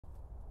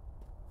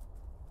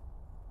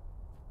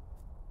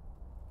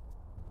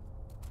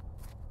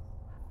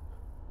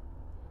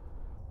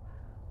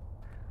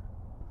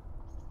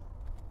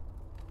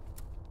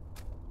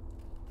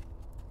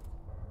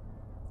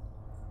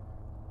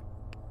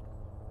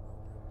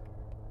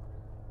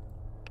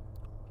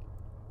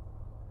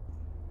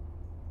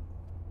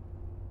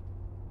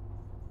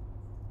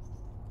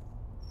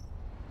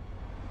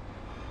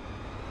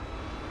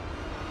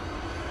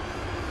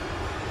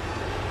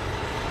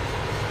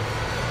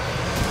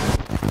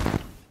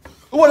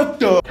What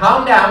the?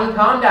 Calm down,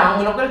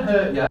 we're not going to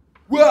hurt you.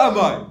 Where am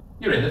I?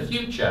 You're in the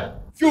future.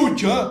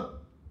 Future?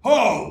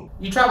 How?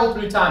 You travelled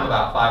through time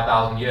about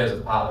 5,000 years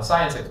as part of a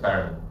science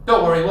experiment.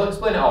 Don't worry, we'll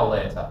explain it all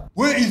later.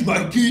 Where is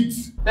my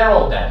kids? They're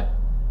all dead.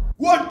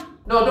 What?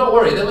 No, don't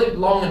worry, they lived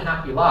long and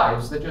happy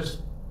lives, they're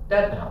just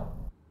dead now.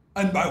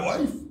 And my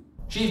wife?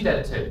 She's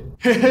dead too.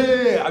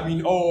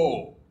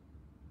 Oh.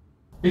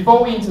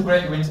 Before we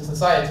integrate you into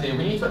society,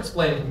 we need to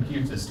explain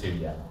computers to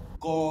you.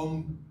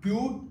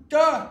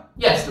 Computer?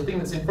 Yes, the thing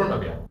that's in front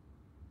of you.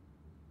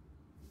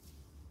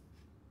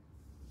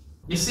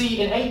 You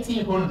see, in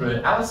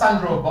 1800,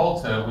 Alessandro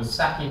Volta was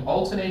stacking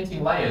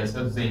alternating layers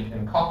of zinc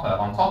and copper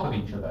on top of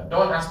each other.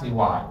 Don't ask me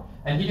why.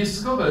 And he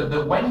discovered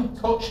that when he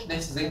touched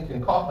this zinc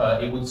and copper,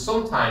 it would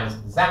sometimes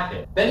zap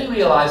it. Then he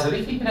realized that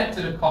if he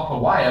connected a copper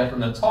wire from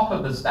the top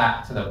of the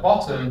stack to the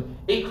bottom,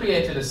 it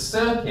created a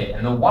circuit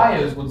and the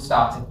wires would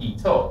start to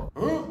heat up.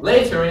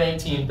 Later in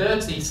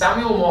 1830,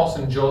 Samuel Morse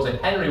and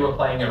Joseph Henry were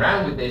playing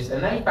around with this,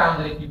 and they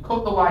found that if you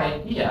cut the wire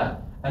here,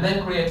 and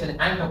then create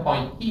an anchor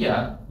point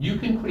here, you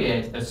can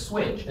create a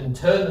switch and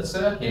turn the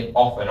circuit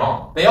off and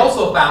on. They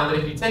also found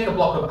that if you take a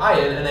block of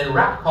iron and then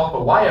wrap copper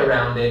wire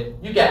around it,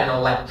 you get an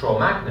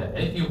electromagnet.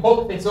 And if you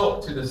hook this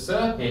up to the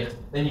circuit,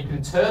 then you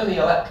can turn the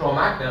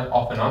electromagnet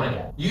off and on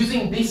again.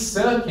 Using this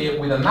circuit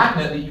with a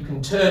magnet that you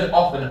can turn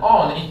off and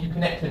on, if you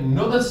connect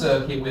another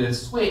circuit with a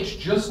switch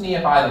just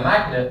nearby the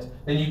magnet,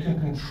 then you can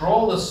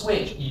control the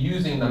switch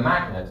using the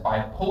magnet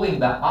by pulling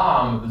the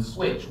arm of the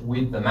switch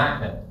with the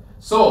magnet.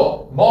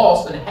 So,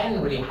 Morse and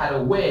Henry had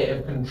a way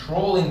of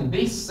controlling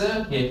this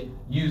circuit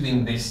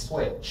using this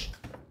switch.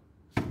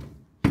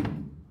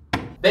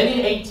 Then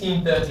in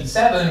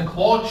 1837,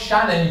 Claude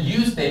Shannon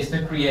used this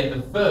to create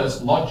the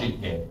first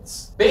logic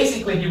gates.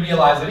 Basically, he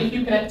realized that if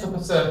you connect up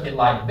a circuit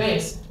like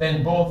this,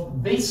 then both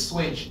this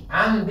switch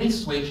and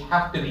this switch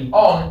have to be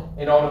on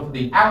in order for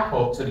the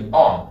output to be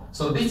on.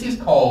 So this is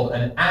called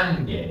an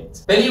AND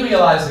gate. Then he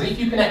realized that if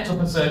you connect up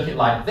a circuit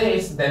like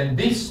this, then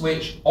this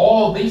switch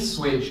or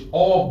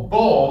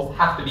both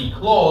have to be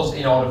closed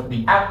in order for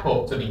the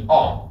output to be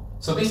on.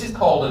 So this is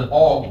called an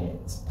OR gate.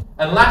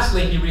 And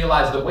lastly, he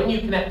realized that when you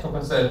connect up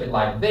a circuit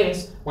like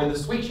this, when the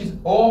switch is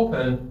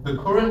open, the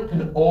current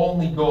can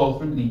only go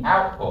through the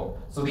output.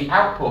 So the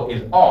output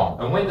is on.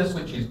 And when the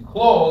switch is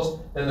closed,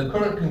 then the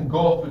current can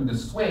go through the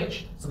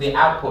switch, so the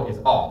output is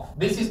off.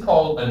 This is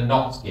called a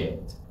NOT gate.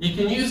 You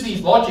can use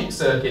these logic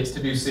circuits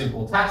to do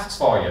simple tasks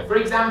for you. For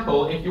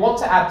example, if you want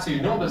to add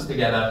two numbers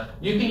together,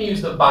 you can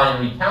use the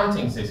binary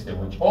counting system,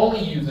 which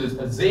only uses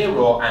a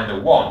 0 and a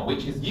 1,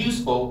 which is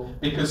useful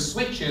because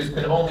switches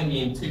can only be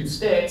in two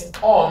states,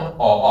 on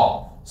or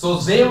off. So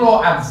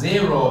 0 add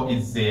 0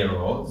 is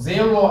 0,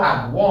 0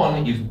 add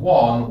 1 is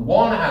 1,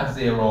 1 add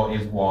 0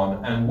 is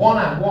 1, and 1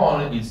 add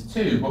 1 is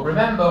 2. But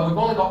remember, we've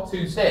only got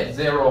two states,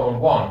 0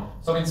 and 1.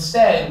 So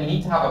instead, we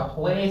need to have a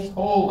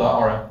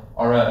placeholder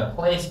or a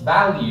place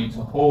value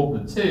to hold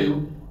the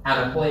 2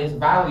 and a place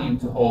value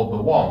to hold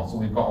the 1. So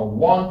we've got a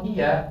 1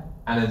 here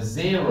and a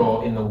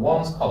 0 in the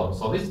 1s column.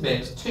 So this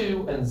makes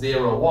 2 and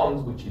 0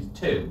 1s, which is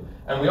 2.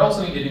 And we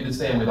also need to do the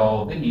same with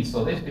all of these.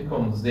 So this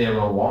becomes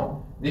 0 1.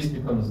 This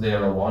becomes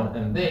 0, 1,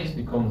 and this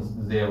becomes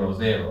 0,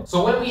 0.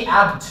 So when we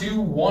add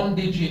two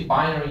one-digit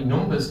binary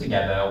numbers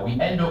together, we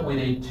end up with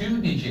a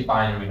two-digit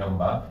binary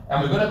number,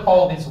 and we're going to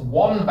call this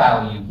one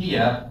value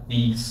here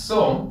the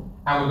sum,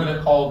 and we're going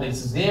to call this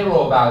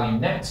 0 value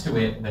next to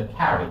it the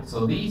carry.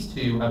 So these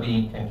two are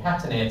being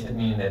concatenated,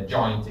 meaning they're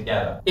joined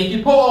together. If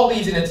you put all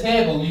these in a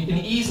table, you can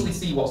easily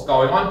see what's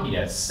going on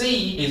here.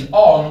 C is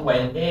on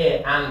when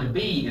A and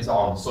B is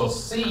on. So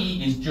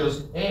C is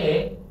just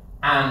A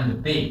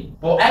and B.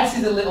 But S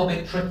is a little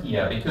bit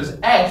trickier because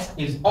S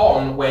is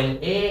on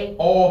when A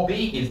or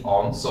B is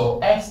on, so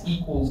S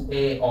equals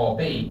A or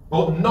B,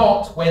 but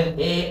not when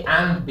A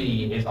and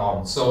B is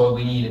on. So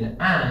we need an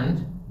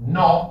AND,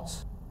 not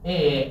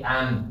A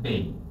and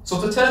B.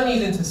 So to turn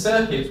these into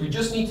circuits, we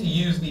just need to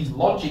use these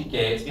logic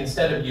gates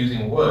instead of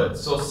using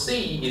words. So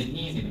C is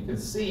easy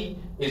because C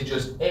is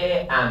just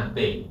A and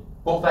B.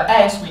 But for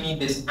S, we need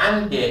this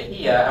AND gate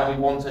here, and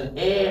we want an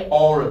A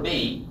or a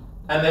B,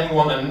 and then we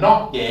want a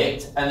NOT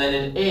gate, and then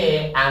an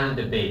A and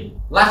a B.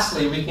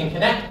 Lastly, we can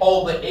connect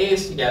all the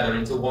A's together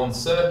into one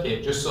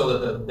circuit, just so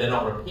that they're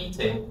not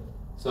repeating.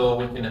 So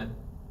we can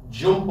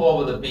jump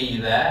over the B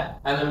there,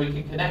 and then we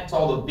can connect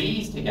all the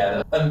B's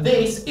together. And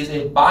this is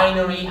a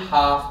binary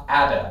half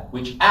adder,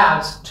 which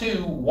adds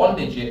two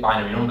one-digit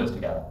binary numbers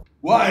together.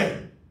 Why?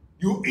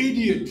 You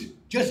idiot!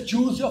 Just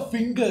choose your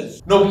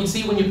fingers. No, but you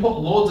see, when you put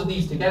loads of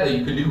these together,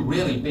 you can do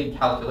really big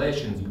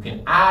calculations. You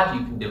can add,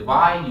 you can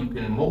divide, you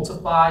can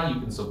multiply, you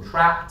can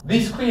subtract.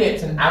 This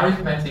creates an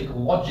arithmetic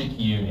logic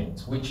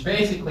unit, which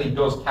basically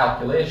does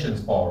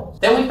calculations for us.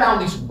 Then we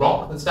found this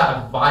rock that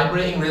started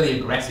vibrating really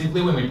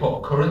aggressively when we put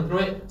a current through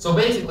it. So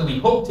basically, we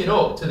hooked it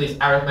up to this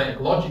arithmetic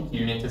logic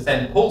unit to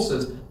send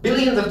pulses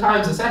billions of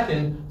times a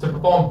second to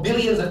perform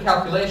billions of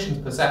calculations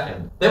per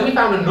second. Then we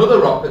found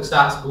another rock that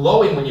starts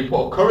glowing when you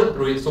put a current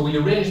through it, so we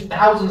arranged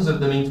thousands of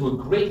them into a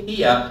grid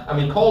here, and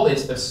we call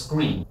this a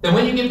screen. Then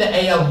when you give the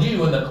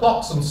ALU and the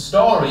clock some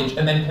storage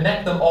and then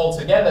connect them all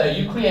together,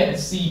 you create a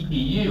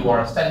CPU,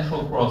 or a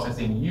central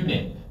processing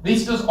unit.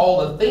 This does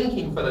all the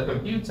thinking for the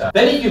computer.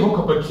 Then if you hook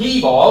up a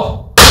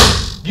keyboard,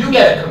 you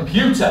get a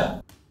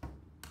computer.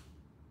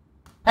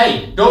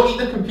 Hey, don't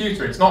eat the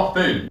computer, it's not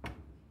food.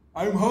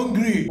 I'm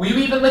hungry. Were you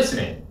even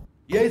listening?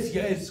 Yes,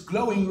 yes,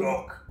 glowing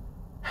rock.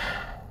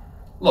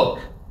 Look.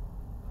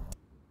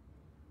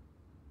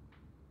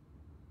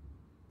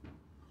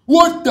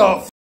 What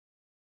the